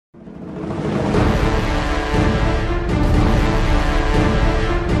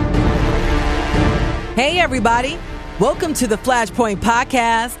Hey, everybody. Welcome to the Flashpoint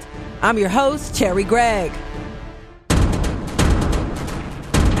podcast. I'm your host, Cherry Gregg.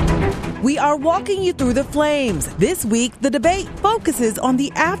 We are walking you through the flames. This week, the debate focuses on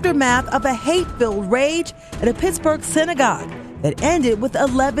the aftermath of a hate-filled rage at a Pittsburgh synagogue that ended with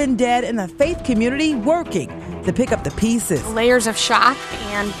 11 dead and the faith community working to pick up the pieces. The layers of shock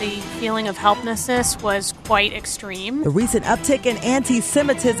and the feeling of helplessness was quite extreme. The recent uptick in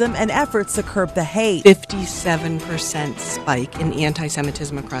anti-Semitism and efforts to curb the hate. 57% spike in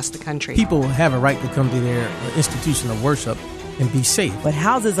anti-Semitism across the country. People have a right to come to their institution of worship and be safe. What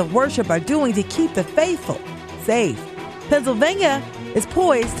houses of worship are doing to keep the faithful safe. Pennsylvania is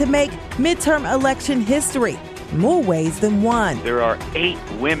poised to make midterm election history in more ways than one. There are 8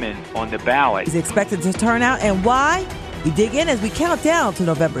 women on the ballot. Is expected to turn out and why? We dig in as we count down to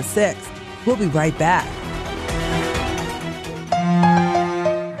November 6th. We'll be right back.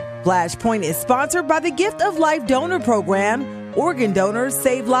 Flashpoint is sponsored by the Gift of Life Donor Program. Organ donors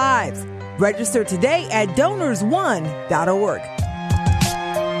save lives. Register today at donorsone.org.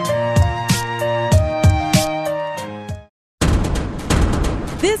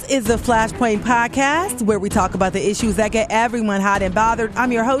 This is the Flashpoint podcast, where we talk about the issues that get everyone hot and bothered.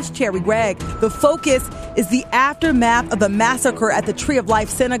 I'm your host, Cherry Gregg. The focus is the aftermath of the massacre at the Tree of Life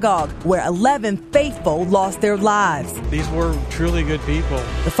synagogue, where 11 faithful lost their lives. These were truly good people.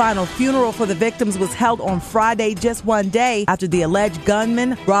 The final funeral for the victims was held on Friday, just one day after the alleged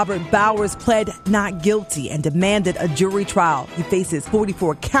gunman, Robert Bowers, pled not guilty and demanded a jury trial. He faces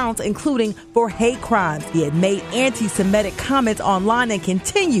 44 counts, including for hate crimes. He had made anti-Semitic comments online and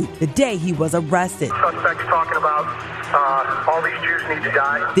continued the day he was arrested. Suspects talking about all these Jews need to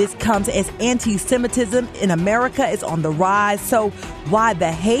die. This comes as anti-Semitism in America is on the rise. So why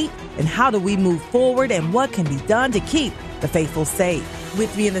the hate, and how do we move forward, and what can be done to keep the faithful safe?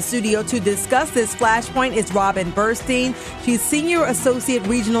 With me in the studio to discuss this Flashpoint is Robin Burstein. She's Senior Associate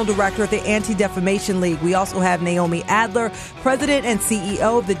Regional Director at the Anti-Defamation League. We also have Naomi Adler, President and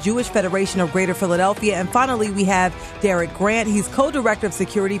CEO of the Jewish Federation of Greater Philadelphia. And finally, we have Derek Grant. He's Co-Director of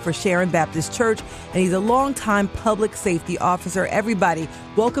Security for Sharon Baptist Church, and he's a longtime public safety officer. Everybody,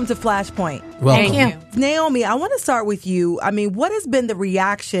 welcome to Flashpoint. Welcome. Thank you. Naomi, I want to start with you. I mean, what has been the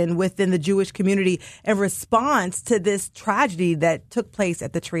reaction within the Jewish community in response to this tragedy that took place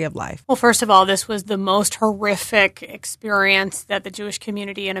at the Tree of Life? Well, first of all, this was the most horrific experience that the Jewish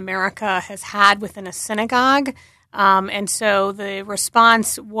community in America has had within a synagogue. And so the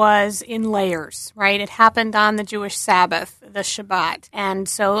response was in layers, right? It happened on the Jewish Sabbath, the Shabbat. And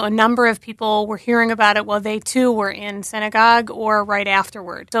so a number of people were hearing about it while they too were in synagogue or right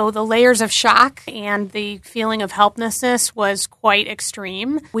afterward. So the layers of shock and the feeling of helplessness was quite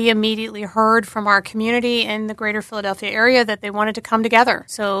extreme. We immediately heard from our community in the greater Philadelphia area that they wanted to come together.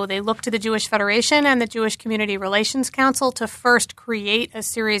 So they looked to the Jewish Federation and the Jewish Community Relations Council to first create a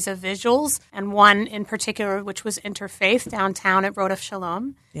series of visuals, and one in particular, which was interfaith downtown at Rodef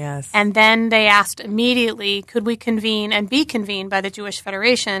Shalom. Yes. And then they asked immediately, could we convene and be convened by the Jewish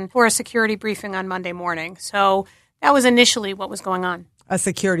Federation for a security briefing on Monday morning? So that was initially what was going on. A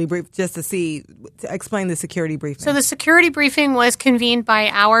security brief, just to explain the security briefing. So the security briefing was convened by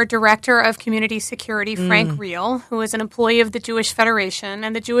our Director of Community Security, Frank Reel, who is an employee of the Jewish Federation.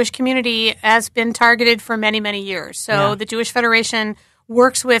 And the Jewish community has been targeted for many, many years. So the Jewish Federation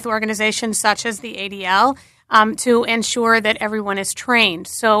works with organizations such as the ADL to ensure that everyone is trained.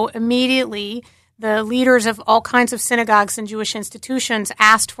 So immediately, the leaders of all kinds of synagogues and Jewish institutions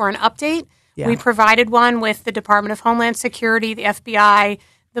asked for an update. Yeah. We provided one with the Department of Homeland Security, the FBI,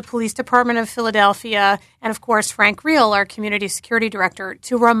 the Police Department of Philadelphia, and of course, Frank Reel, our Community Security Director,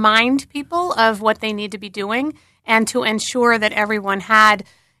 to remind people of what they need to be doing and to ensure that everyone had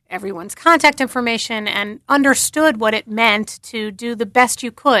everyone's contact information and understood what it meant to do the best you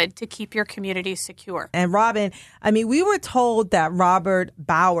could to keep your community secure. And Robin, I mean, we were told that Robert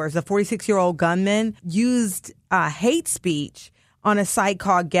Bowers, a 46-year-old gunman, used hate speech on a site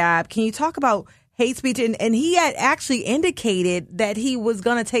called Gab. Can you talk about hate speech? And he had actually indicated that he was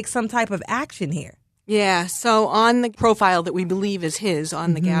going to take some type of action here. Yeah, so on the profile that we believe is his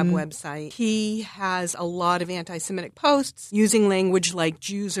on the Gab website, he has a lot of anti-Semitic posts using language like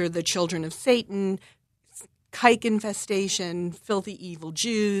Jews are the children of Satan, kike infestation, filthy evil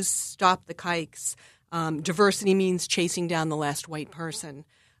Jews, stop the kikes, diversity means chasing down the last white person.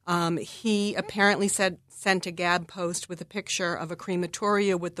 He apparently sent a Gab post with a picture of a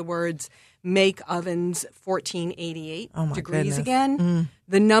crematoria with the words, make ovens 1488 degrees again.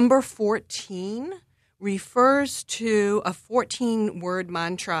 The number 14 refers to a 14-word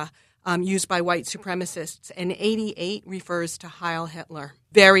mantra used by white supremacists, and 88 refers to Heil Hitler.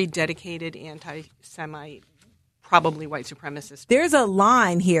 Very dedicated anti-Semite, probably white supremacist. There's a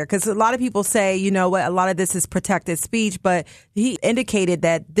line here because a lot of people say, you know what, a lot of this is protected speech, but he indicated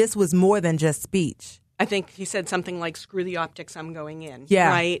that this was more than just speech. I think he said something like, screw the optics, I'm going in. Yeah.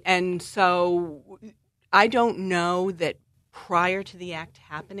 Right? And so I don't know that prior to the act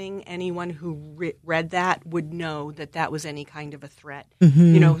happening, anyone who read that would know that that was any kind of a threat.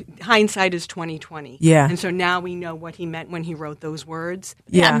 Mm-hmm. You know, hindsight is 20/20. Yeah. And so now we know what he meant when he wrote those words.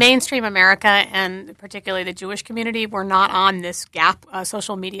 Yeah, mainstream America and particularly the Jewish community were not on this Gap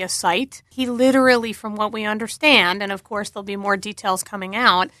social media site. He literally, from what we understand, and of course there'll be more details coming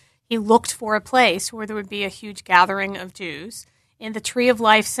out, he looked for a place where there would be a huge gathering of Jews. In the Tree of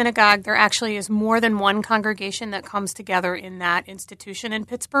Life synagogue, there actually is more than one congregation that comes together in that institution in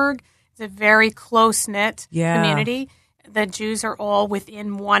Pittsburgh. It's a very close-knit community. The Jews are all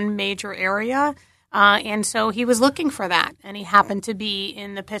within one major area. And so he was looking for that, and he happened to be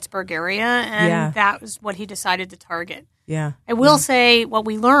in the Pittsburgh area, and that was what he decided to target. Yeah. I will say what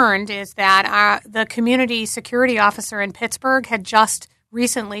we learned is that the community security officer in Pittsburgh had just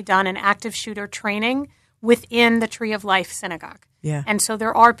recently done an active shooter training within the Tree of Life synagogue. Yeah. And so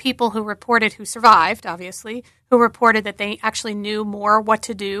there are people who reported, who survived, obviously, who reported that they actually knew more what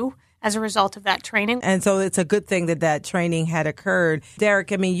to do as a result of that training. And so it's a good thing that that training had occurred.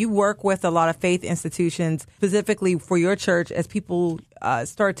 Derek, I mean, you work with a lot of faith institutions, specifically for your church, as people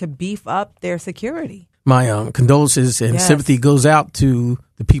start to beef up their security. My condolences and sympathy goes out to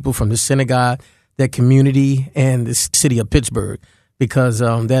the people from the synagogue, that community, and the city of Pittsburgh, because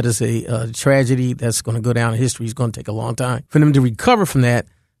that is a tragedy that's going to go down in history. It's going to take a long time for them to recover from that.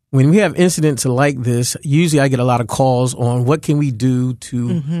 When we have incidents like this, usually I get a lot of calls on what can we do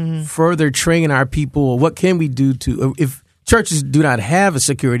to further train our people, or what can we do to, if churches do not have a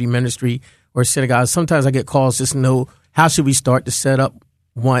security ministry or synagogue, sometimes I get calls just to know how should we start to set up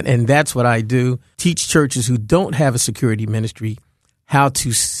one, and that's what I do. Teach churches who don't have a security ministry how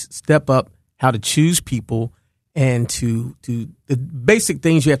to step up, how to choose people, and to the basic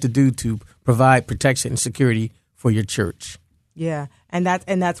things you have to do to provide protection and security for your church. Yeah, and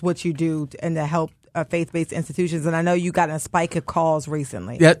that's what you do and to help faith-based institutions. And I know you got a spike of calls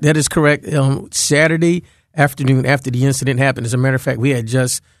recently. That is correct. Saturday afternoon after the incident happened, as a matter of fact, we had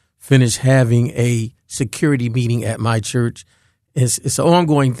just finished having a security meeting at my church. It's an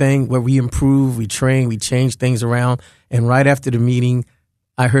ongoing thing where we improve, we train, we change things around. And right after the meeting,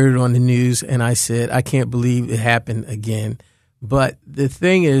 I heard it on the news, and I said, I can't believe it happened again. But the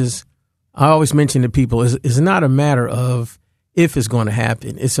thing is, I always mention to people, it's not a matter of if it's going to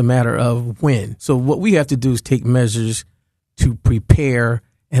happen. It's a matter of when. So what we have to do is take measures to prepare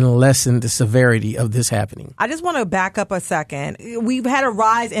and lessen the severity of this happening. I just want to back up a second. We've had a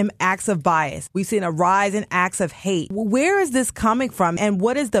rise in acts of bias. We've seen a rise in acts of hate. Where is this coming from, and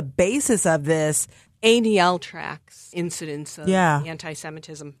what is the basis of this? ADL tracks incidents of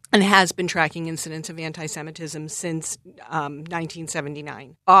anti-Semitism and has been tracking incidents of anti-Semitism since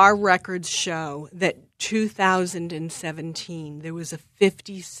 1979. Our records show that 2017, there was a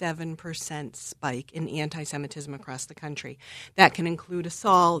 57% spike in anti-Semitism across the country. That can include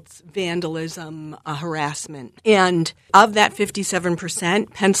assaults, vandalism, harassment. And of that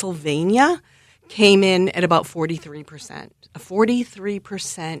 57%, Pennsylvania came in at about 43%. A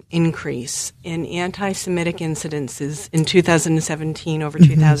 43% increase in anti-Semitic incidences in 2017 over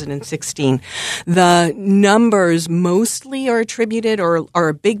 2016. The numbers mostly are attributed, or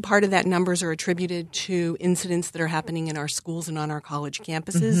a big part of that numbers are attributed to incidents that are happening in our schools and on our college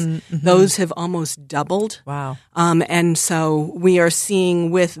campuses. Those have almost doubled. Wow. And so we are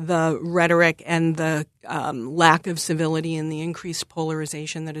seeing, with the rhetoric and the lack of civility and the increased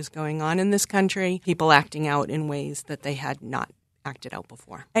polarization that is going on in this country, people acting out in ways that they had not acted out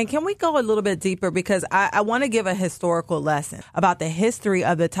before. And can we go a little bit deeper? Because I want to give a historical lesson about the history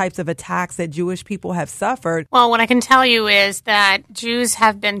of the types of attacks that Jewish people have suffered. Well, what I can tell you is that Jews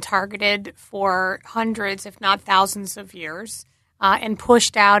have been targeted for hundreds, if not thousands of years, and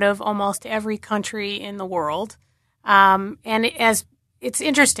pushed out of almost every country in the world. And it's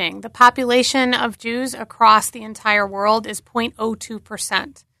interesting, the population of Jews across the entire world is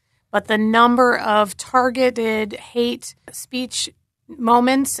 0.02%. But the number of targeted hate speech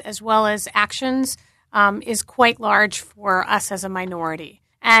moments as well as actions is quite large for us as a minority.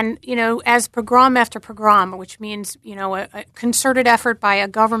 And, as pogrom after pogrom, which means, a concerted effort by a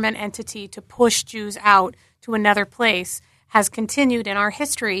government entity to push Jews out to another place has continued in our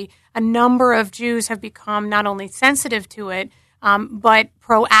history, a number of Jews have become not only sensitive to it, but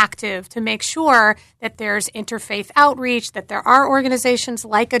proactive to make sure that there's interfaith outreach, that there are organizations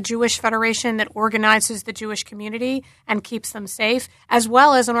like a Jewish Federation that organizes the Jewish community and keeps them safe, as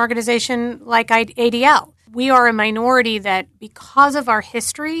well as an organization like ADL. We are a minority that, because of our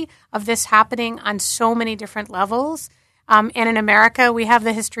history of this happening on so many different levels, and in America, we have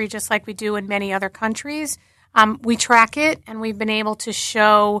the history just like we do in many other countries. We track it, and we've been able to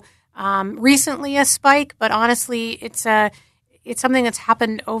show recently a spike, but honestly, it's something that's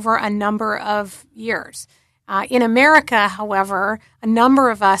happened over a number of years. In America, however, a number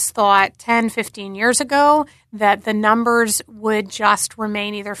of us thought 10, 15 years ago that the numbers would just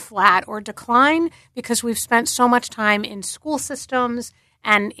remain either flat or decline because we've spent so much time in school systems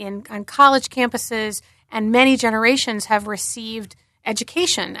and on college campuses, and many generations have received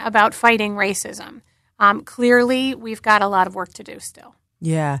education about fighting racism. Clearly, we've got a lot of work to do still.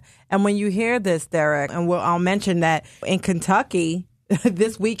 Yeah. And when you hear this, Derek, and I'll mention that in Kentucky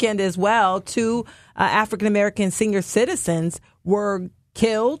this weekend as well, 2 African-American senior citizens were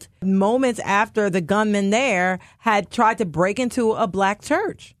killed moments after the gunman there had tried to break into a black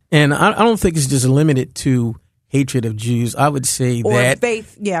church. And I don't think it's just limited to hatred of Jews. I would say that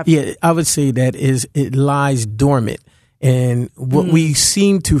faith. Yeah. I would say that it lies dormant. And what we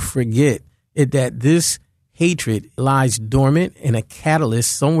seem to forget is that this hatred lies dormant, and a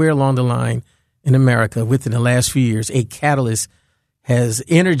catalyst somewhere along the line in America within the last few years, a catalyst has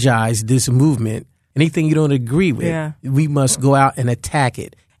energized this movement. Anything you don't agree with, we must go out and attack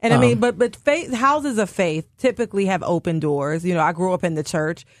it. And I mean, but faith, houses of faith typically have open doors. You know, I grew up in the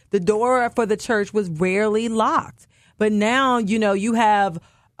church. The door for the church was rarely locked. But now, you know, you have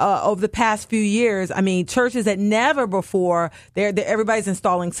over the past few years, I mean, churches that never before, everybody's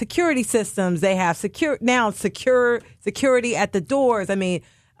installing security systems. They have security at the doors. I mean,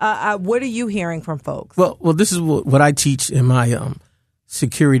 what are you hearing from folks? Well, this is what I teach in my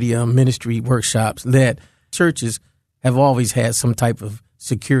security ministry workshops, that churches have always had some type of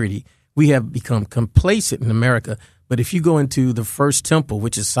security. We have become complacent in America. But if you go into the first temple,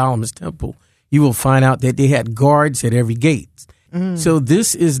 which is Solomon's temple, you will find out that they had guards at every gate. So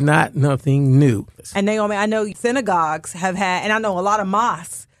this is nothing new. And Naomi, I know synagogues have had, and I know a lot of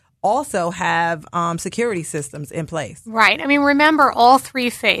mosques also have security systems in place. Right. I mean, remember, all 3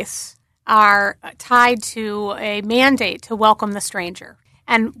 faiths are tied to a mandate to welcome the stranger.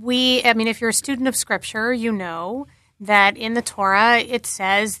 And if you're a student of Scripture, you know that in the Torah, it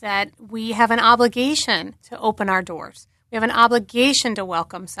says that we have an obligation to open our doors. We have an obligation to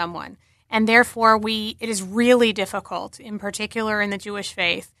welcome someone. And therefore, it is really difficult, in particular in the Jewish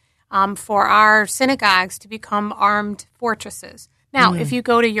faith, for our synagogues to become armed fortresses. Now, if you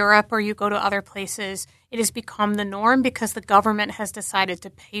go to Europe or you go to other places, it has become the norm because the government has decided to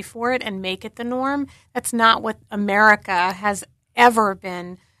pay for it and make it the norm. That's not what America has ever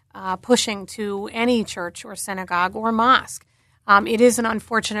been pushing to any church or synagogue or mosque. It is an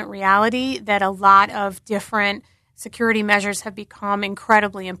unfortunate reality that a lot of different security measures have become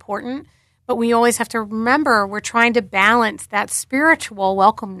incredibly important. But we always have to remember we're trying to balance that spiritual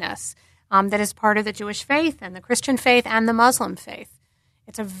welcomeness that is part of the Jewish faith and the Christian faith and the Muslim faith.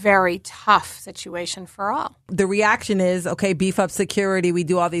 It's a very tough situation for all. The reaction is, okay, beef up security, we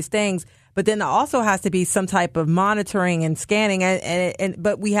do all these things, but then there also has to be some type of monitoring and scanning.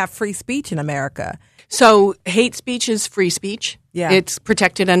 But we have free speech in America. So hate speech is free speech. Yeah. It's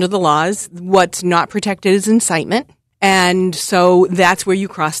protected under the laws. What's not protected is incitement. And so that's where you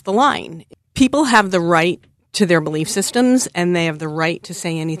cross the line. People have the right to their belief systems, and they have the right to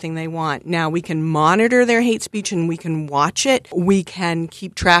say anything they want. Now, we can monitor their hate speech, and we can watch it. We can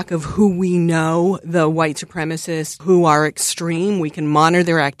keep track of who we know, the white supremacists who are extreme. We can monitor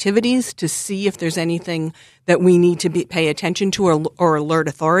their activities to see if there's anything that we need to pay attention to or alert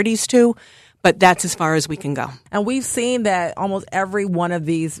authorities to. But that's as far as we can go. And we've seen that almost every one of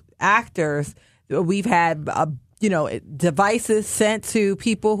these actors, we've had devices sent to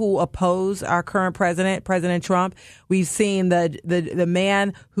people who oppose our current president, President Trump. We've seen the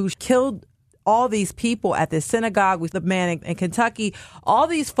man who killed all these people at the synagogue, with the man in Kentucky. All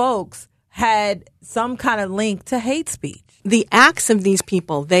these folks had some kind of link to hate speech. The acts of these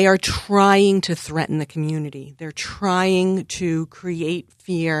people, they are trying to threaten the community. They're trying to create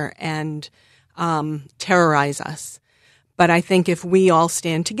fear and terrorize us. But I think if we all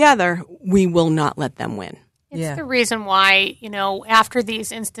stand together, we will not let them win. It's the reason why, after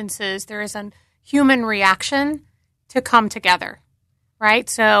these instances, there is a human reaction to come together, right?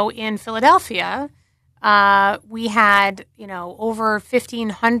 So in Philadelphia, we had, over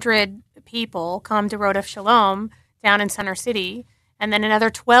 1,500 people come to Rodef Shalom down in Center City, and then another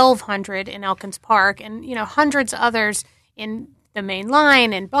 1,200 in Elkins Park, and, hundreds of others in the Main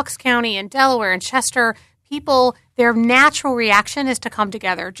Line, in Bucks County, in Delaware, in Chester, people, their natural reaction is to come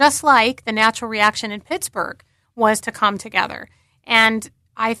together, just like the natural reaction in Pittsburgh was to come together. And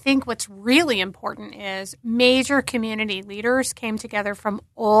I think what's really important is major community leaders came together from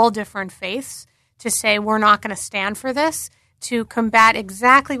all different faiths to say we're not going to stand for this, to combat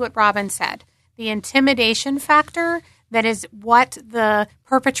exactly what Robin said, the intimidation factor that is what the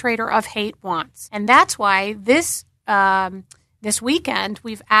perpetrator of hate wants. And that's why this weekend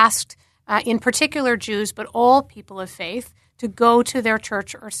we've asked, in particular Jews, but all people of faith, to go to their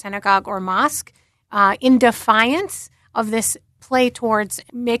church or synagogue or mosque in defiance of this play towards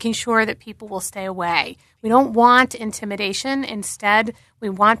making sure that people will stay away. We don't want intimidation. Instead, we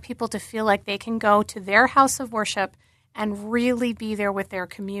want people to feel like they can go to their house of worship and really be there with their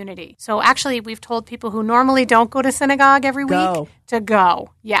community. So actually, we've told people who normally don't go to synagogue every week to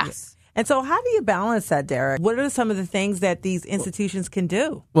go. Yes. And so how do you balance that, Derek? What are some of the things that these institutions can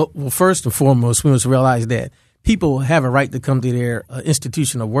do? Well, first and foremost, we must realize that people have a right to come to their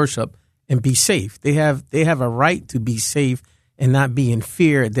institution of worship and be safe. They have a right to be safe and not be in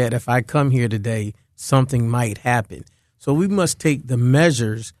fear that if I come here today, something might happen. So we must take the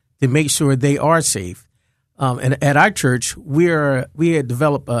measures to make sure they are safe. And at our church, we had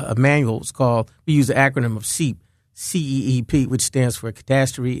developed a manual. It's called, we use the acronym of CEEP, CEEP, which stands for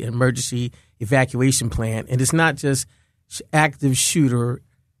Catastrophe Emergency Evacuation Plan. And it's not just active shooter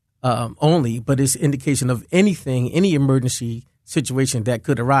only, but it's indication of anything, any emergency situation that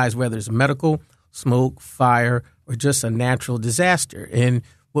could arise, whether it's medical, smoke, fire, or just a natural disaster. And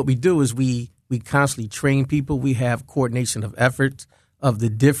what we do is we constantly train people. We have coordination of efforts of the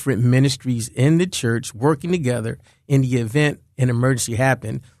different ministries in the church working together in the event an emergency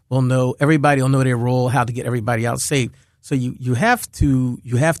happened. Everybody will know their role, how to get everybody out safe. So you have to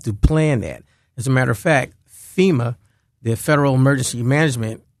plan that. As a matter of fact, FEMA, the Federal Emergency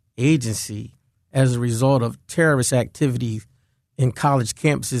Management Agency, as a result of terrorist activity in college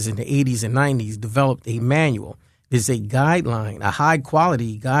campuses in the 80s and 90s, developed a manual. It's a guideline, a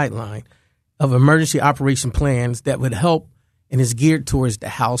high-quality guideline of emergency operation plans that would help and is geared towards the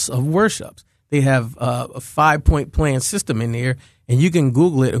house of worship. They have a 5-point plan system in there, and you can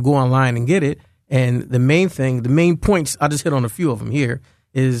Google it or go online and get it. And the main points, I'll just hit on a few of them here,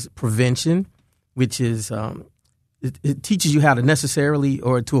 is prevention, which is it teaches you how to necessarily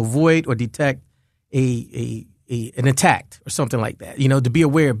or to avoid or detect an attack or something like that. To be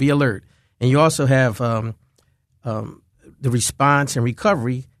aware, be alert. And you also have the response and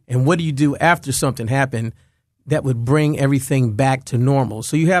recovery, and what do you do after something happened that would bring everything back to normal.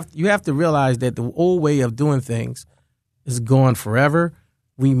 So you have to realize that the old way of doing things is gone forever.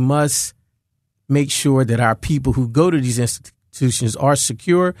 We must make sure that our people who go to these institutions are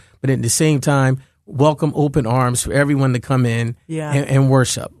secure, but at the same time, welcome open arms for everyone to come in and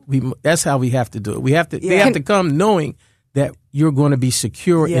worship. That's how we have to do it. They have to come knowing that you're going to be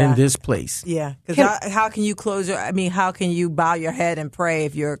secure in this place. Yeah, because how can you how can you bow your head and pray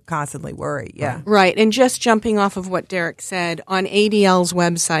if you're constantly worried? Yeah. Right, and just jumping off of what Derek said, on ADL's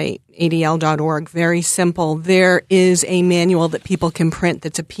website, adl.org, very simple, there is a manual that people can print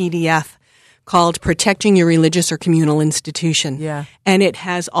that's a PDF called Protecting Your Religious or Communal Institution. Yeah. And it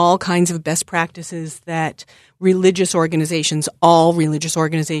has all kinds of best practices that all religious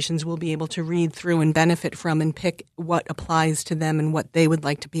organizations will be able to read through and benefit from and pick what applies to them and what they would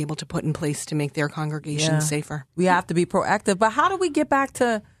like to be able to put in place to make their congregation safer. We have to be proactive. But how do we get back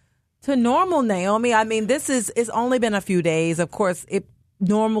to normal, Naomi? I mean, it's only been a few days. Of course,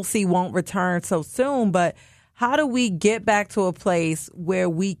 normalcy won't return so soon, but how do we get back to a place where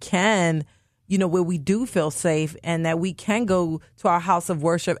we can, where we do feel safe and that we can go to our house of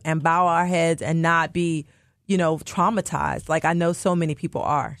worship and bow our heads and not be, traumatized like I know so many people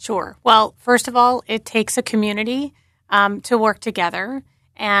are? Sure. Well, first of all, it takes a community to work together.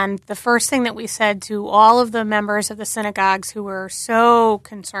 And the first thing that we said to all of the members of the synagogues who were so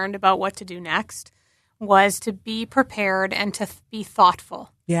concerned about what to do next was to be prepared and to be thoughtful,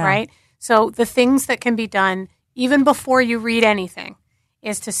 right? So the things that can be done even before you read anything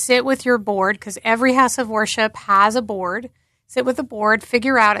is to sit with your board, because every house of worship has a board. Sit with the board,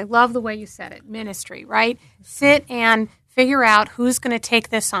 figure out, I love the way you said it, ministry, right? Sit and figure out who's going to take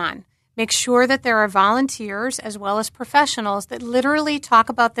this on. Make sure that there are volunteers as well as professionals that literally talk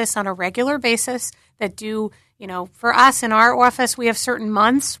about this on a regular basis, that do, for us in our office, we have certain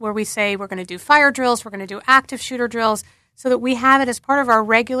months where we say we're going to do fire drills, we're going to do active shooter drills, so that we have it as part of our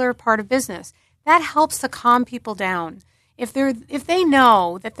regular part of business. That helps to calm people down. If they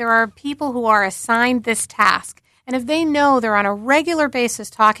know that there are people who are assigned this task, And if they know they're on a regular basis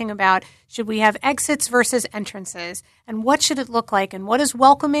talking about should we have exits versus entrances, and what should it look like, and what does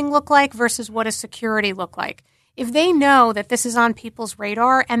welcoming look like versus what does security look like, if they know that this is on people's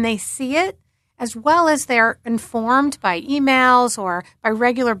radar and they see it, as well as they're informed by emails or by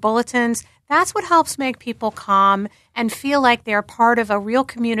regular bulletins, that's what helps make people calm and feel like they're part of a real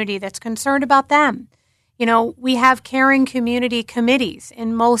community that's concerned about them. You know, we have caring community committees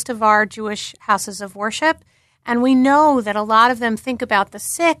in most of our Jewish houses of worship, and we know that a lot of them think about the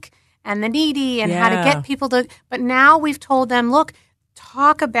sick and the needy and how to get people to, but now we've told them, look,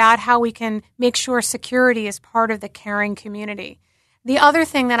 talk about how we can make sure security is part of the caring community. The other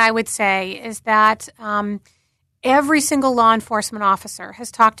thing that I would say is that every single law enforcement officer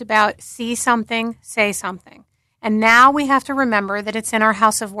has talked about see something, say something. And now we have to remember that it's in our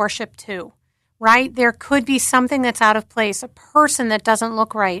house of worship too, right? There could be something that's out of place, a person that doesn't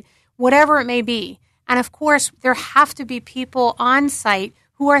look right, whatever it may be. And of course, there have to be people on site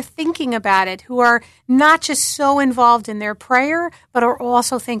who are thinking about it, who are not just so involved in their prayer, but are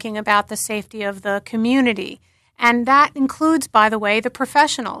also thinking about the safety of the community. And that includes, by the way, the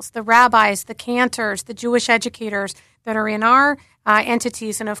professionals, the rabbis, the cantors, the Jewish educators that are in our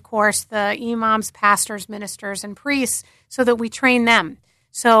entities, and of course the imams, pastors, ministers, and priests, so that we train them.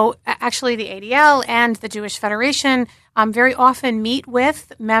 So actually the ADL and the Jewish Federation very often meet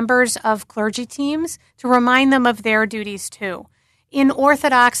with members of clergy teams to remind them of their duties too. In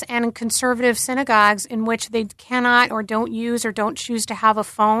Orthodox and conservative synagogues in which they cannot or don't use or don't choose to have a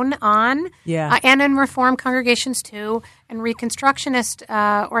phone on, and in Reform congregations too, and Reconstructionist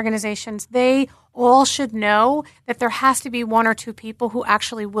organizations, they all should know that there has to be one or two people who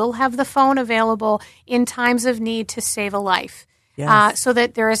actually will have the phone available in times of need to save a life. So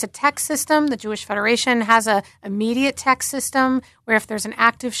that there is a text system. The Jewish Federation has a immediate text system where if there's an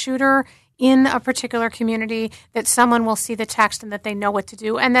active shooter in a particular community, that someone will see the text and that they know what to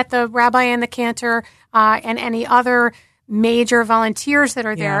do, and that the rabbi and the cantor and any other major volunteers that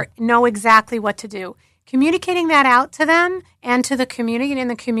are there know exactly what to do. Communicating that out to them and to the community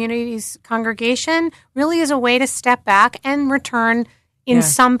and the community's congregation really is a way to step back and return in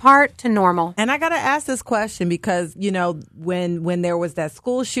some part to normal. And I got to ask this question because, you know, when there was that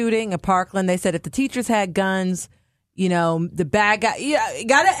school shooting in Parkland, they said if the teachers had guns, you know, the bad guy, you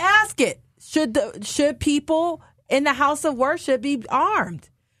got to ask it. Should people in the house of worship be armed?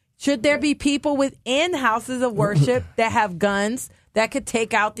 Should there be people within houses of worship that have guns that could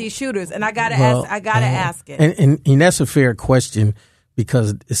take out these shooters? And I got to ask it. And that's a fair question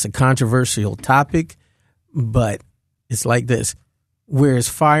because it's a controversial topic, but it's like this. Whereas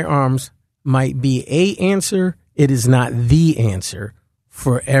firearms might be a answer, it is not the answer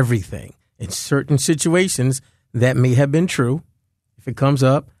for everything. In certain situations, that may have been true. If it comes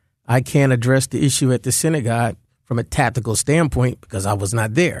up, I can't address the issue at the synagogue from a tactical standpoint because I was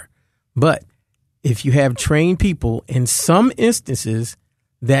not there. But if you have trained people, in some instances,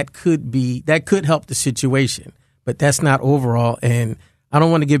 that could help the situation. But that's not overall. And I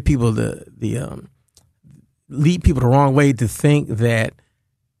don't want to give people lead people the wrong way to think that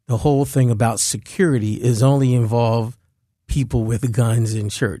the whole thing about security is only involve people with guns in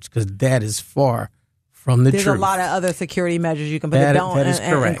church, because that is far from the truth. There's a lot of other security measures you can put that don't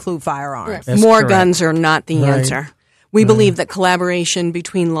include firearms. Yes. More guns are not the answer. We believe that collaboration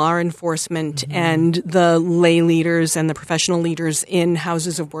between law enforcement and the lay leaders and the professional leaders in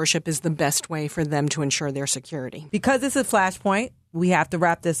houses of worship is the best way for them to ensure their security. Because this is Flashpoint, we have to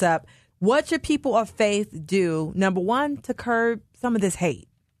wrap this up. What should people of faith do, number one, to curb some of this hate?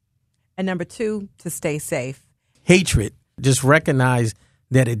 And number two, to stay safe? Hatred. Just recognize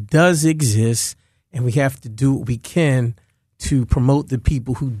that it does exist, and we have to do what we can to promote the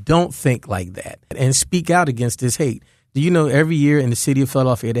people who don't think like that and speak out against this hate. Do you know every year in the city of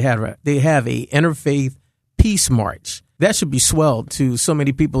Philadelphia they have a interfaith peace march? That should be swelled to so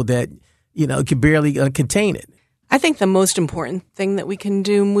many people that, you know, can barely contain it. I think the most important thing that we can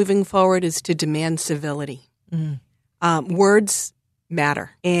do moving forward is to demand civility. Words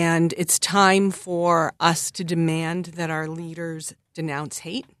matter, and it's time for us to demand that our leaders denounce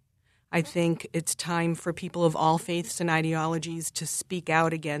hate. I think it's time for people of all faiths and ideologies to speak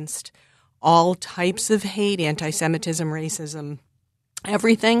out against all types of hate, anti-Semitism, racism,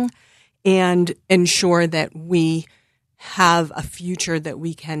 everything, and ensure that we have a future that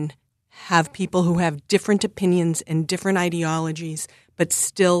we can have people who have different opinions and different ideologies, but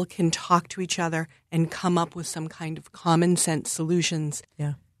still can talk to each other and come up with some kind of common sense solutions.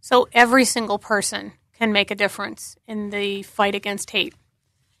 Yeah. So every single person can make a difference in the fight against hate.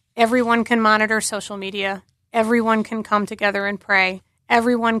 Everyone can monitor social media. Everyone can come together and pray.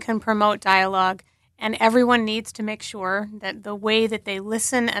 Everyone can promote dialogue. And everyone needs to make sure that the way that they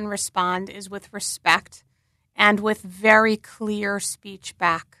listen and respond is with respect and with very clear speech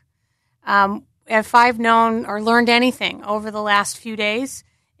back. If I've known or learned anything over the last few days,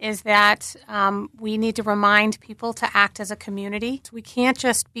 is that we need to remind people to act as a community. We can't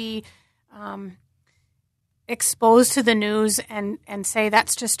just be exposed to the news and say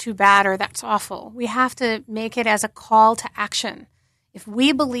that's just too bad or that's awful. We have to make it as a call to action. If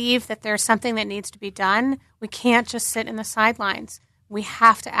we believe that there's something that needs to be done, we can't just sit in the sidelines. We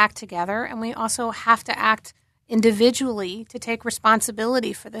have to act together, and we also have to act individually to take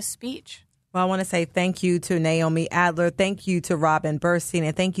responsibility for this speech. Well, I want to say thank you to Naomi Adler, thank you to Robin Burstein,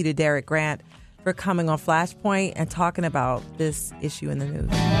 and thank you to Derek Grant for coming on Flashpoint and talking about this issue in the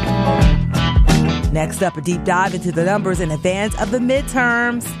news. Next up, a deep dive into the numbers in advance of the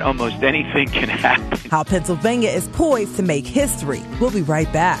midterms. Almost anything can happen. How Pennsylvania is poised to make history. We'll be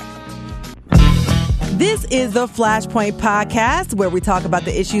right back. This is the Flashpoint Podcast, where we talk about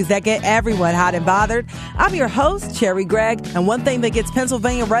the issues that get everyone hot and bothered. I'm your host, Cherry Gregg, and one thing that gets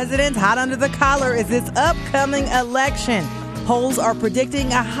Pennsylvania residents hot under the collar is this upcoming election. Polls are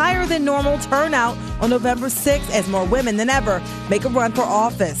predicting a higher than normal turnout on November 6th as more women than ever make a run for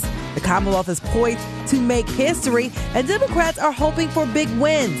office. The Commonwealth is poised to make history, and Democrats are hoping for big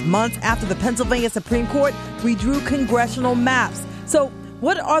wins months after the Pennsylvania Supreme Court redrew congressional maps. So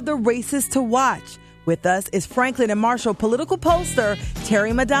what are the races to watch? With us is Franklin and Marshall political pollster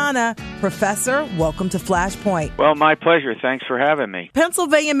Terry Madonna. Professor, welcome to Flashpoint. Well, my pleasure. Thanks for having me.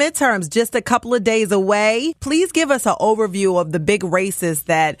 Pennsylvania midterms just a couple of days away. Please give us an overview of the big races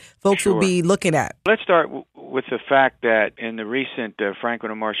that folks will be looking at. Let's start with the fact that in the recent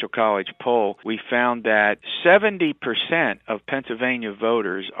Franklin and Marshall College poll, we found that 70% of Pennsylvania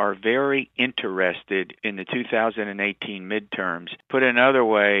voters are very interested in the 2018 midterms. Put another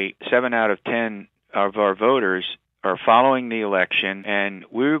way, 7 out of 10 of our voters are following the election, and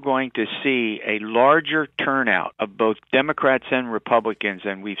we're going to see a larger turnout of both Democrats and Republicans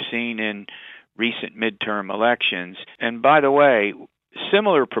than we've seen in recent midterm elections. And by the way,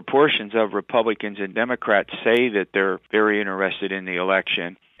 similar proportions of Republicans and Democrats say that they're very interested in the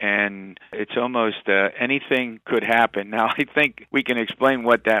election. And it's almost anything could happen. Now, I think we can explain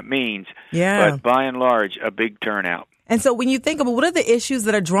what that means. Yeah. But by and large, a big turnout. And so when you think about what are the issues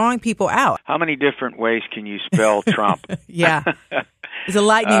that are drawing people out? How many different ways can you spell Trump? Yeah. It's a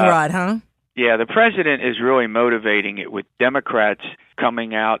lightning rod, huh? Yeah, the president is really motivating it with Democrats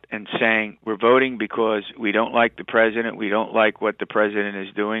coming out and saying we're voting because we don't like the president, we don't like what the president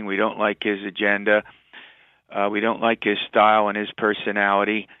is doing, we don't like his agenda, we don't like his style and his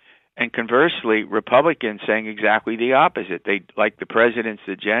personality. And conversely, Republicans saying exactly the opposite. They like the president's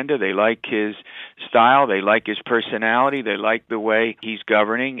agenda, they like his style, they like his personality, they like the way he's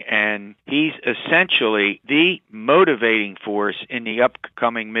governing, and he's essentially the motivating force in the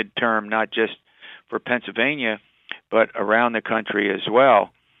upcoming midterm, not just for Pennsylvania, but around the country as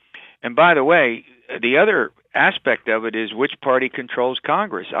well. And by the way, the other aspect of it is which party controls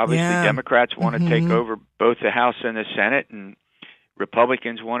Congress. Obviously, Democrats want to take over both the House and the Senate, and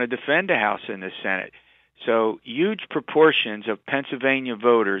Republicans want to defend the House and the Senate. So huge proportions of Pennsylvania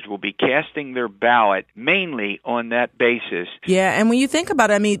voters will be casting their ballot mainly on that basis. Yeah, and when you think about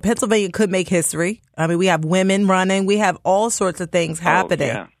it, I mean, Pennsylvania could make history. I mean, we have women running. We have all sorts of things happening.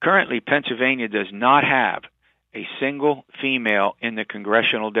 Yeah. Currently, Pennsylvania does not have a single female in the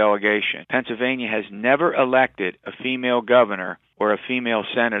congressional delegation. Pennsylvania has never elected a female governor or a female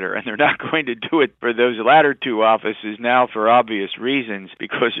senator, and they're not going to do it for those latter two offices now for obvious reasons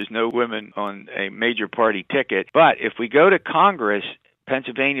because there's no women on a major party ticket. But if we go to Congress,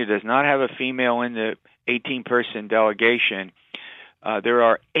 Pennsylvania does not have a female in the 18-person delegation. There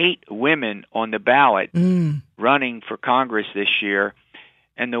are 8 women on the ballot running for Congress this year,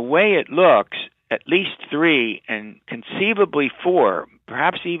 and the way it looks, at least 3 and conceivably 4,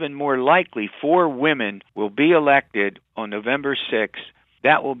 perhaps even more likely 4 women will be elected on November 6th.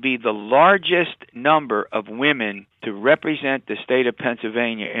 That will be the largest number of women to represent the state of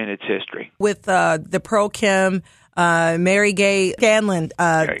Pennsylvania in its history. With the pro-Kim, Mary Gay Scanlon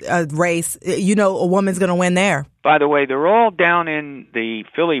race, you know a woman's going to win there. By the way, they're all down in the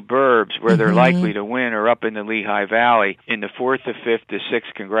Philly burbs where they're likely to win, or up in the Lehigh Valley in the 4th, the 5th, the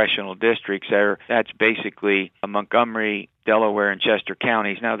 6th congressional districts. That's basically Montgomery, Delaware, and Chester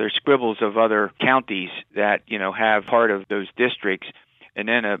counties. Now, there's squibbles of other counties that, have part of those districts, and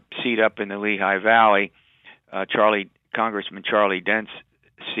then a seat up in the Lehigh Valley, Congressman Charlie Dent's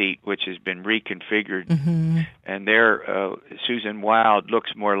seat, which has been reconfigured, and there Susan Wild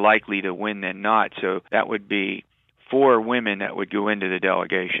looks more likely to win than not. So that would be 4 women that would go into the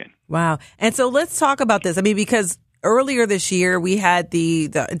delegation. Wow. And so let's talk about this. I mean, because earlier this year, we had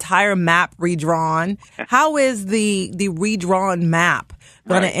the entire map redrawn. How is the redrawn map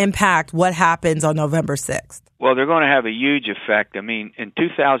going to impact what happens on November 6th? Well, they're going to have a huge effect. I mean, in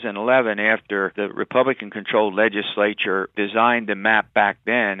 2011, after the Republican-controlled legislature designed the map back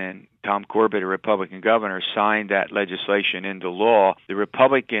then, and Tom Corbett, a Republican governor, signed that legislation into law, the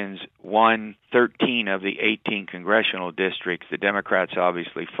Republicans won 13 of the 18 congressional districts, the Democrats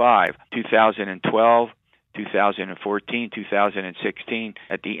obviously 5. 2012, 2014, 2016,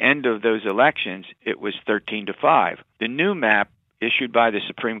 at the end of those elections, it was 13-5. The new map issued by the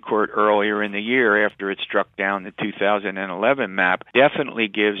Supreme Court earlier in the year after it struck down the 2011 map definitely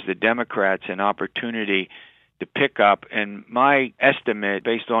gives the Democrats an opportunity to pick up, and my estimate,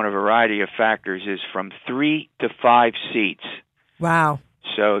 based on a variety of factors, is from 3 to 5 seats. Wow.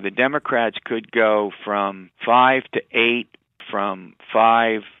 So the Democrats could go from 5 to 8, from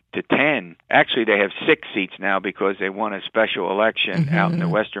 5 to 10. Actually, they have 6 seats now because they won a special election out in the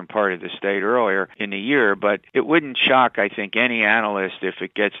western part of the state earlier in the year. But it wouldn't shock, I think, any analyst if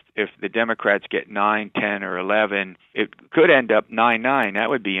the Democrats get 9, 10, or 11. It could end up 9-9. That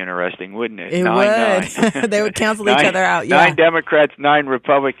would be interesting, wouldn't it? It 9-9. would. They would cancel each other out. Yeah. 9 Democrats, 9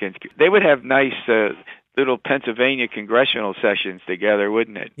 Republicans. They would have nice little Pennsylvania congressional sessions together,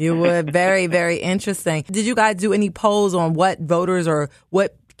 wouldn't it? You would. Very, very interesting. Did you guys do any polls on what voters or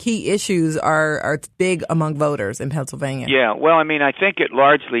what key issues are big among voters in Pennsylvania? Yeah, well, I mean, I think it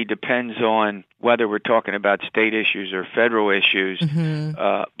largely depends on whether we're talking about state issues or federal issues.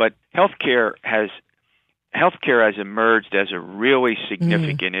 But healthcare has emerged as a really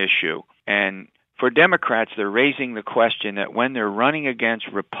significant issue. And for Democrats, they're raising the question that when they're running against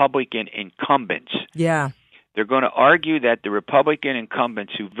Republican incumbents, they're going to argue that the Republican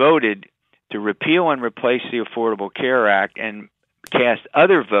incumbents who voted to repeal and replace the Affordable Care Act and cast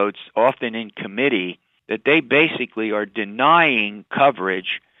other votes, often in committee, that they basically are denying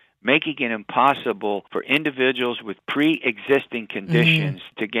coverage, making it impossible for individuals with pre-existing conditions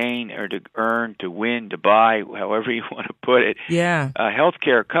to gain or to earn, to win, to buy, however you want to put it, health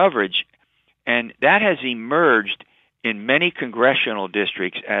care coverage. And that has emerged in many congressional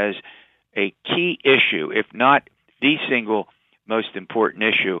districts as a key issue, if not the single most important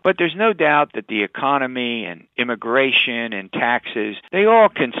issue. But there's no doubt that the economy and immigration and taxes, they all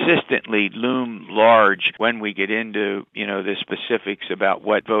consistently loom large when we get into, the specifics about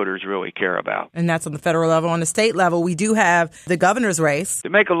what voters really care about. And that's on the federal level. On the state level, we do have the governor's race. To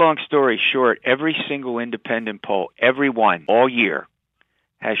make a long story short, every single independent poll, every one, all year,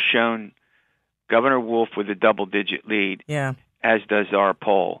 has shown Governor Wolf with a double-digit lead, as does our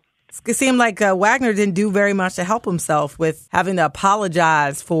poll. It seemed like Wagner didn't do very much to help himself with having to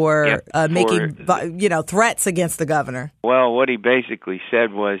apologize for making threats against the governor. Well, what he basically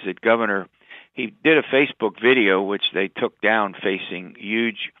said was that he did a Facebook video, which they took down facing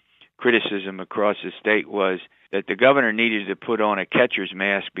huge criticism across the state, was that the governor needed to put on a catcher's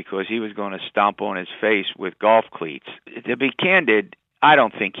mask because he was going to stomp on his face with golf cleats. To be candid, I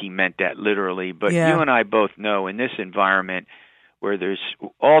don't think he meant that literally, but you and I both know in this environment where there's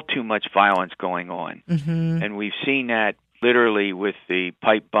all too much violence going on. And we've seen that literally with the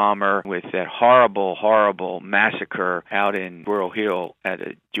pipe bomber, with that horrible, horrible massacre out in Squirrel Hill at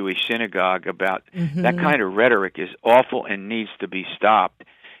a Jewish synagogue. About that kind of rhetoric is awful and needs to be stopped.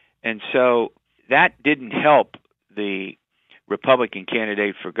 And so that didn't help the Republican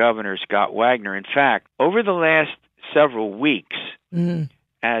candidate for governor, Scott Wagner. In fact, over the last several weeks,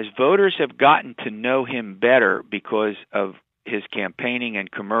 as voters have gotten to know him better because of his campaigning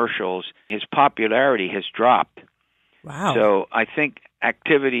and commercials, his popularity has dropped. Wow. So I think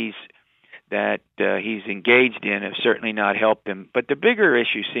activities that he's engaged in have certainly not helped him. But the bigger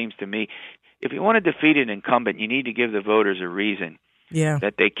issue seems to me, if you want to defeat an incumbent, you need to give the voters a reason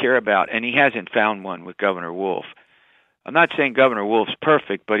that they care about. And he hasn't found one with Governor Wolf. I'm not saying Governor Wolf's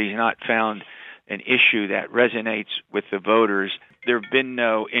perfect, but he's not found an issue that resonates with the voters. There have been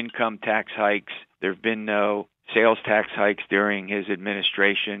no income tax hikes. There have been no sales tax hikes during his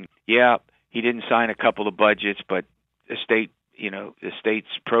administration. Yeah, he didn't sign a couple of budgets, but the state, the state's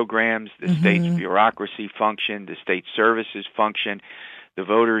programs, the state's bureaucracy function, the state services function. The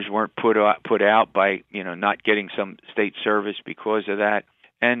voters weren't put out by, not getting some state service because of that.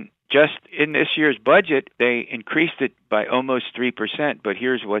 And just in this year's budget, they increased it by almost 3%. But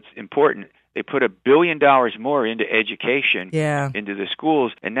here's what's important. They put $1 billion more into education, into the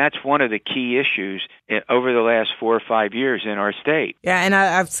schools, and that's one of the key issues over the last 4 or 5 years in our state. Yeah, and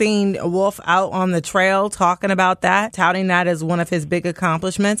I've seen Wolf out on the trail talking about that, touting that as one of his big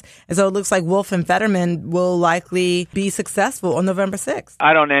accomplishments. And so it looks like Wolf and Fetterman will likely be successful on November 6th.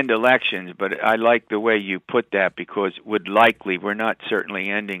 I don't end elections, but I like the way you put that because we're not certainly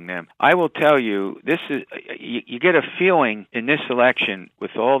ending them. I will tell you, this is you get a feeling in this election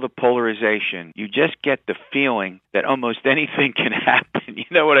with all the polarization, you just get the feeling that almost anything can happen. You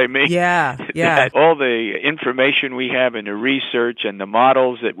know what I mean? Yeah. That all the information we have and the research and the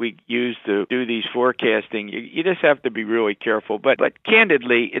models that we use to do these forecasting, you just have to be really careful. But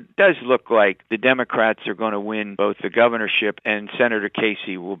candidly, it does look like the Democrats are going to win both the governorship and Senator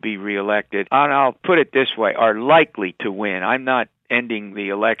Casey will be reelected. And I'll put it this way, are likely to win. I'm not ending the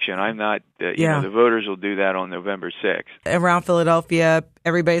election. I'm not, the voters will do that on November 6th. Around Philadelphia,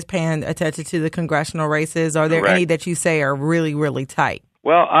 everybody's paying attention to the congressional races. Are there any that you say are really, really tight?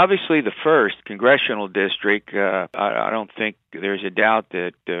 Well, obviously the 1st congressional district, I don't think there's a doubt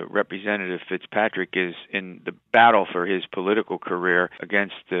that Representative Fitzpatrick is in the battle for his political career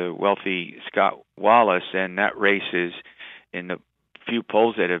against the wealthy Scott Wallace, and that race is, in the few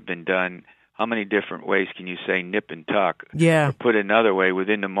polls that have been done, how many different ways can you say nip and tuck? Yeah. Or put another way,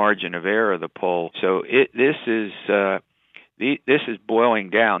 within the margin of error of the poll. So this is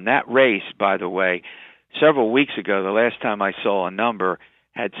boiling down. That race, by the way, several weeks ago, the last time I saw a number,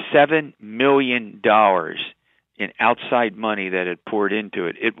 had $7 million in outside money that had poured into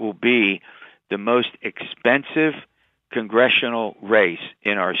it. It will be the most expensive congressional race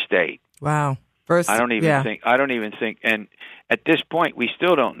in our state. Wow. I don't even think, and at this point, we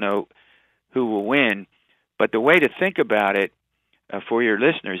still don't know who will win. But the way to think about it for your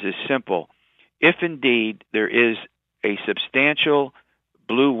listeners is simple. If indeed there is a substantial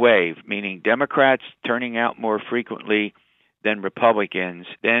blue wave, meaning Democrats turning out more frequently than Republicans,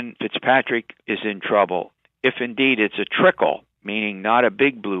 then Fitzpatrick is in trouble. If indeed it's a trickle, meaning not a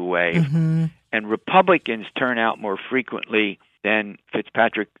big blue wave, and Republicans turn out more frequently, then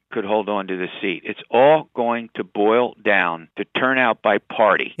Fitzpatrick could hold on to the seat. It's all going to boil down to turnout by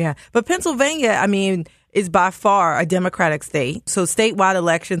party. Yeah, but Pennsylvania, is by far a Democratic state. So statewide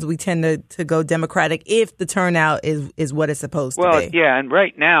elections, we tend to go Democratic if the turnout is what it's supposed to be. Well, yeah, and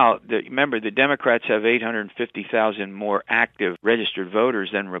right now, remember, the Democrats have 850,000 more active registered voters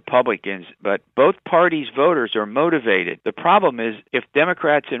than Republicans, but both parties' voters are motivated. The problem is, if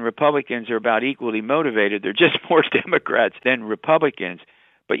Democrats and Republicans are about equally motivated, they're just more Democrats than Republicans.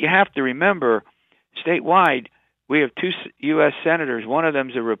 But you have to remember, statewide, we have 2 U.S. senators. One of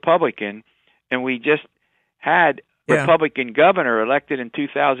them's a Republican, and we just had Republican governor elected in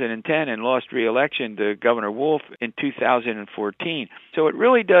 2010 and lost re-election to Governor Wolf in 2014. So it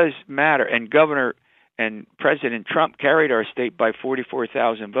really does matter. And Governor and President Trump carried our state by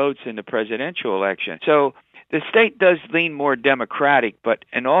 44,000 votes in the presidential election. So the state does lean more Democratic,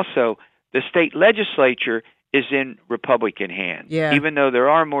 and also the state legislature is in Republican hands. Yeah. Even though there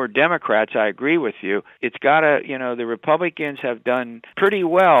are more Democrats, I agree with you. It's got to, the Republicans have done pretty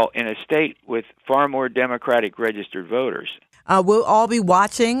well in a state with far more Democratic registered voters. We'll all be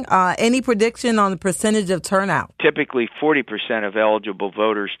watching. Any prediction on the percentage of turnout? Typically 40% of eligible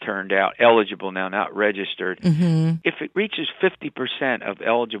voters turned out, eligible now, not registered. If it reaches 50% of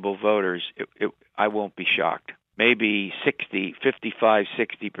eligible voters, I won't be shocked. Maybe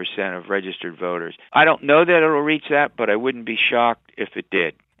 55-60% of registered voters. I don't know that it'll reach that, but I wouldn't be shocked if it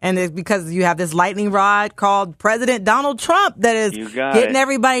did. And it's because you have this lightning rod called President Donald Trump that is getting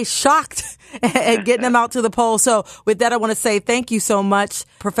everybody shocked and getting them out to the polls. So with that, I want to say thank you so much,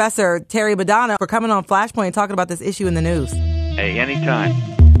 Professor Terry Badana, for coming on Flashpoint and talking about this issue in the news. Hey, anytime.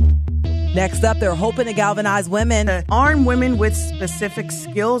 Next up, they're hoping to galvanize women, arm women with specific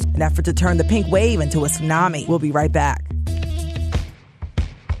skills, an effort to turn the pink wave into a tsunami. We'll be right back.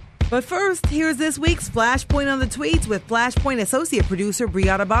 But first, here's this week's Flashpoint on the Tweets with Flashpoint associate producer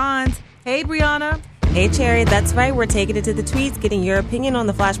Brianna Bonds. Hey, Brianna. Hey, Cherry. That's right. We're taking it to the tweets, getting your opinion on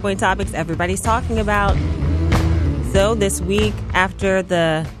the Flashpoint topics everybody's talking about. So this week, after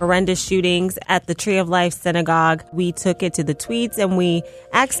the horrendous shootings at the Tree of Life synagogue, we took it to the tweets and we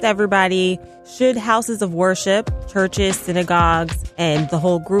asked everybody, should houses of worship, churches, synagogues, and the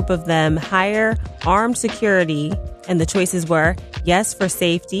whole group of them hire armed security? And the choices were yes for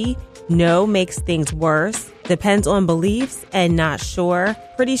safety, no makes things worse, depends on beliefs, and not sure.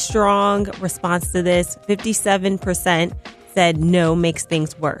 Pretty strong response to this. 57% said no makes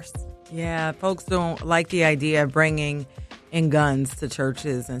things worse. Yeah, folks don't like the idea of bringing in guns to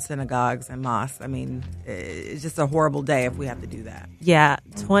churches and synagogues and mosques. I mean, it's just a horrible day if we have to do that. Yeah,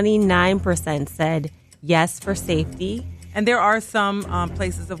 29% said yes for safety. And there are some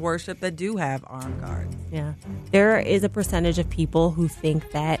places of worship that do have armed guards. Yeah. There is a percentage of people who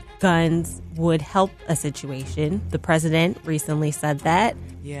think that guns would help a situation. The president recently said that.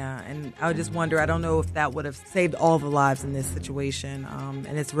 Yeah, and I would just wonder, I don't know if that would have saved all the lives in this situation.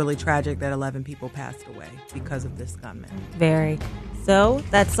 And it's really tragic that 11 people passed away because of this gunman. Very. So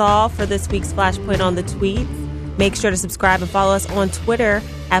that's all for this week's Flashpoint on the Tweets. Make sure to subscribe and follow us on Twitter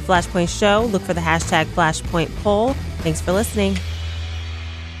at Flashpoint Show. Look for the hashtag Flashpoint poll. Thanks for listening.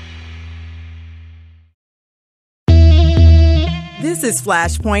 This is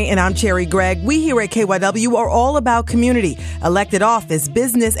Flashpoint, and I'm Cherry Gregg. We here at KYW are all about community, elected office,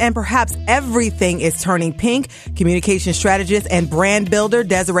 business, and perhaps everything is turning pink. Communication strategist and brand builder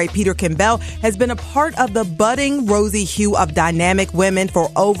Desiree Peter-Kimbell has been a part of the budding rosy hue of dynamic women for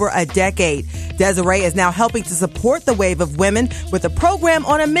over a decade. Desiree is now helping to support the wave of women with a program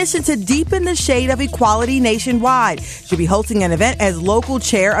on a mission to deepen the shade of equality nationwide. She'll be hosting an event as local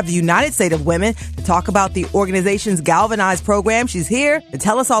chair of the United States of Women to talk about the organization's Galvanize program. She's here to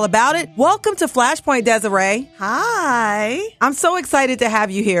tell us all about it. Welcome to Flashpoint, Desiree. Hi. I'm so excited to have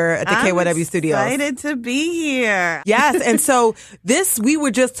you here at the KYW studios. Excited to be here. Yes, and so we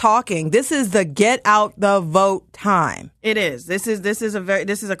were just talking. This is the get out the vote time. It is. This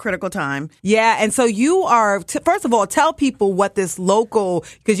is a critical time. Yeah, and so you are. First of all, tell people what this local,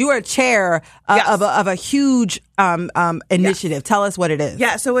 because you are a chair of a huge initiative. Yes. Tell us what it is.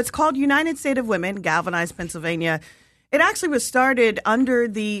 Yeah, so it's called United States of Women, Galvanize, Pennsylvania. It actually was started under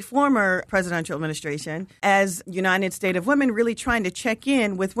the former presidential administration as United States of Women, really trying to check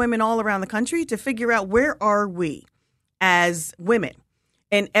in with women all around the country to figure out where are we as women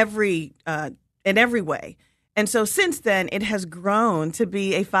in every way. And so since then, it has grown to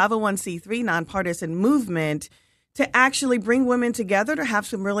be a 501c3 nonpartisan movement to actually bring women together to have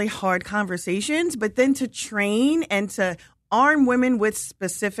some really hard conversations, but then to train and to arm women with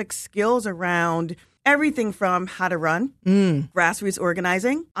specific skills around everything from how to run, grassroots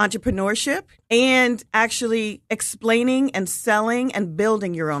organizing, entrepreneurship, and actually explaining and selling and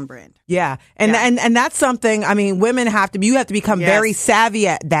building your own brand. Yeah. And that's something, I mean, women you have to become very savvy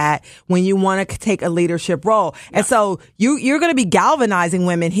at that when you want to take a leadership role. Yeah. And so you're going to be galvanizing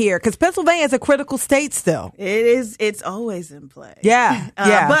women here because Pennsylvania is a critical state still. It is. It's always in play. Yeah.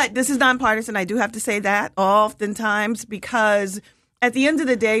 But this is nonpartisan. I do have to say that oftentimes because at the end of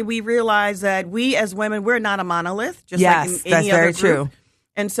the day, we realize that we as women, we're not a monolith, just like in any other group. True.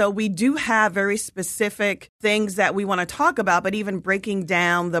 And so we do have very specific things that we want to talk about, but even breaking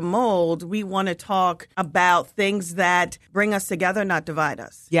down the mold, we want to talk about things that bring us together, not divide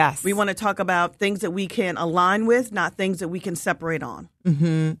us. Yes. We want to talk about things that we can align with, not things that we can separate on.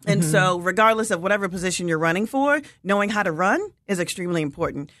 Mm-hmm, and so regardless of whatever position you're running for, knowing how to run is extremely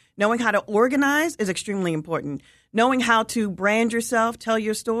important. Knowing how to organize is extremely important. Knowing how to brand yourself, tell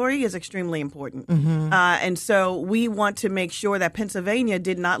your story is extremely important. Mm-hmm. And so we want to make sure that Pennsylvania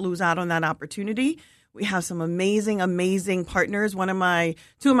did not lose out on that opportunity. We have some amazing, amazing partners. Two of my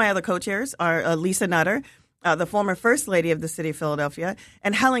other co-chairs are Lisa Nutter, the former First Lady of the City of Philadelphia,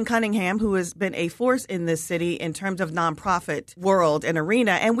 and Helen Cunningham, who has been a force in this city in terms of nonprofit world and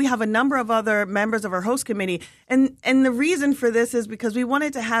arena. And we have a number of other members of our host committee. And the reason for this is because we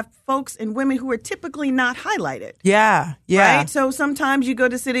wanted to have folks and women who are typically not highlighted. Yeah. Right? So sometimes you go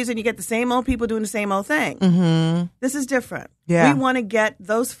to cities and you get the same old people doing the same old thing. Mm-hmm. This is different. Yeah. We want to get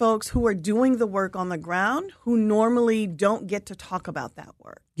those folks who are doing the work on the ground who normally don't get to talk about that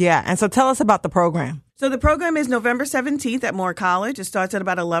work. Yeah. And so tell us about the program. So the program is November 17th at Moore College. It starts at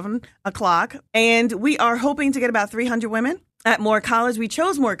about 11 o'clock. And we are hoping to get about 300 women at Moore College. We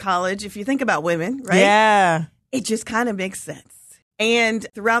chose Moore College, if you think about women, right? Yeah. It just kind of makes sense. And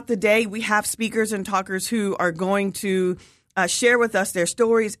throughout the day, we have speakers and talkers who are going to share with us their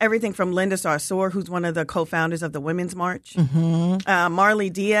stories, everything from Linda Sarsour, who's one of the co-founders of the Women's March, Marley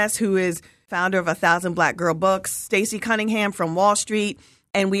Diaz, who is founder of 1,000 Black Girl Books, Stacey Cunningham from Wall Street,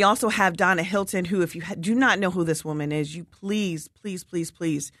 and we also have Donna Hilton, who, if you do not know who this woman is, you please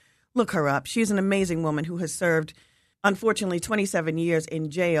look her up. She's an amazing woman who has served, unfortunately, 27 years in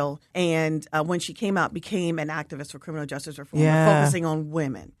jail, and when she came out, became an activist for criminal justice reform, focusing on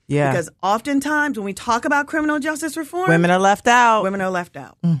women. Yeah. Because oftentimes when we talk about criminal justice reform, women are left out.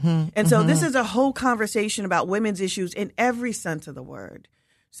 Mm-hmm. And so this is a whole conversation about women's issues in every sense of the word.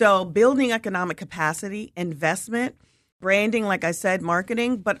 So building economic capacity, investment, branding, like I said,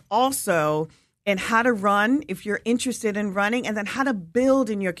 marketing, but also and how to run if you're interested in running, and then how to build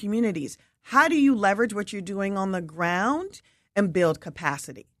in your communities. How do you leverage what you're doing on the ground and build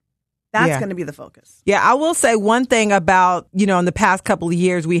capacity? That's going to be the focus. Yeah, I will say one thing about, in the past couple of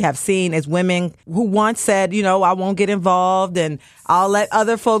years we have seen is women who once said, I won't get involved and I'll let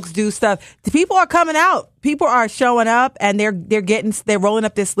other folks do stuff. The people are coming out. People are showing up and they're rolling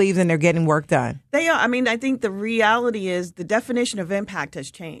up their sleeves and they're getting work done. They are. I mean, I think the reality is the definition of impact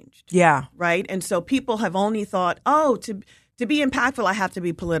has changed. Yeah. Right? And so people have only thought, to be impactful, I have to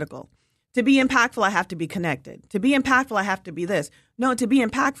be political. To be impactful, I have to be connected. To be impactful, I have to be this. No, to be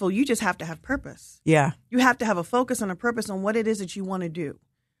impactful, you just have to have purpose. Yeah. You have to have a focus and a purpose on what it is that you want to do,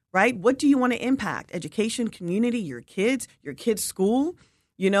 right? What do you want to impact? Education, community, your kids' school,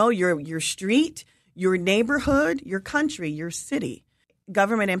 your street, your neighborhood, your country, your city.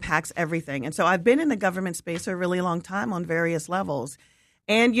 Government impacts everything. And so I've been in the government space for a really long time on various levels.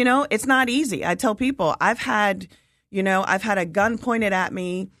 And, it's not easy. I tell people I've had a gun pointed at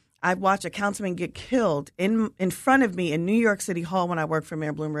me. I've watched a councilman get killed in front of me in New York City Hall when I worked for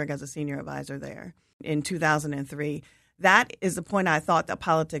Mayor Bloomberg as a senior advisor there in 2003. That is the point I thought that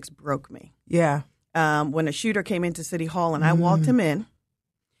politics broke me. Yeah. When a shooter came into City Hall and I walked him in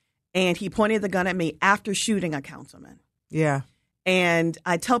and he pointed the gun at me after shooting a councilman. Yeah. And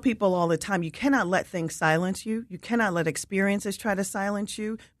I tell people all the time, you cannot let things silence you. You cannot let experiences try to silence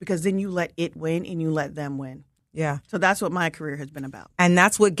you, because then you let it win and you let them win. Yeah. So that's what my career has been about. And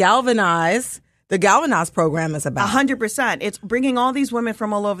that's what the Galvanize program is about. 100%. It's bringing all these women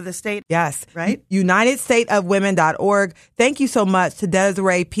from all over the state. Yes. Right? UnitedStateOfWomen.org. Thank you so much to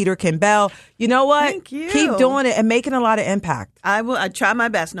Desiree Peter-Kimbell. You know what? Thank you. Keep doing it and making a lot of impact. I will. I try my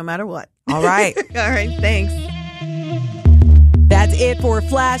best no matter what. All right. All right. Thanks. That's it for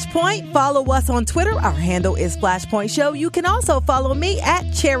Flashpoint. Follow us on Twitter. Our handle is Flashpoint Show. You can also follow me at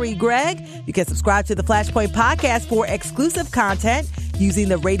Cherry Gregg. You can subscribe to the Flashpoint podcast for exclusive content using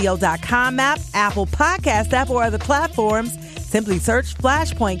the radio.com app, Apple Podcast app, or other platforms. Simply search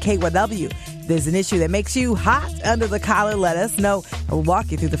Flashpoint KYW. If there's an issue that makes you hot under the collar, let us know, and we'll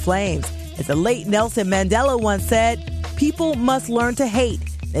walk you through the flames. As the late Nelson Mandela once said, people must learn to hate.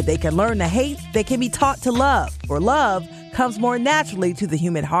 If they can learn to hate, they can be taught to love. For love comes more naturally to the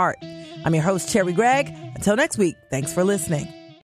human heart. I'm your host, Cherry Gregg. Until next week, thanks for listening.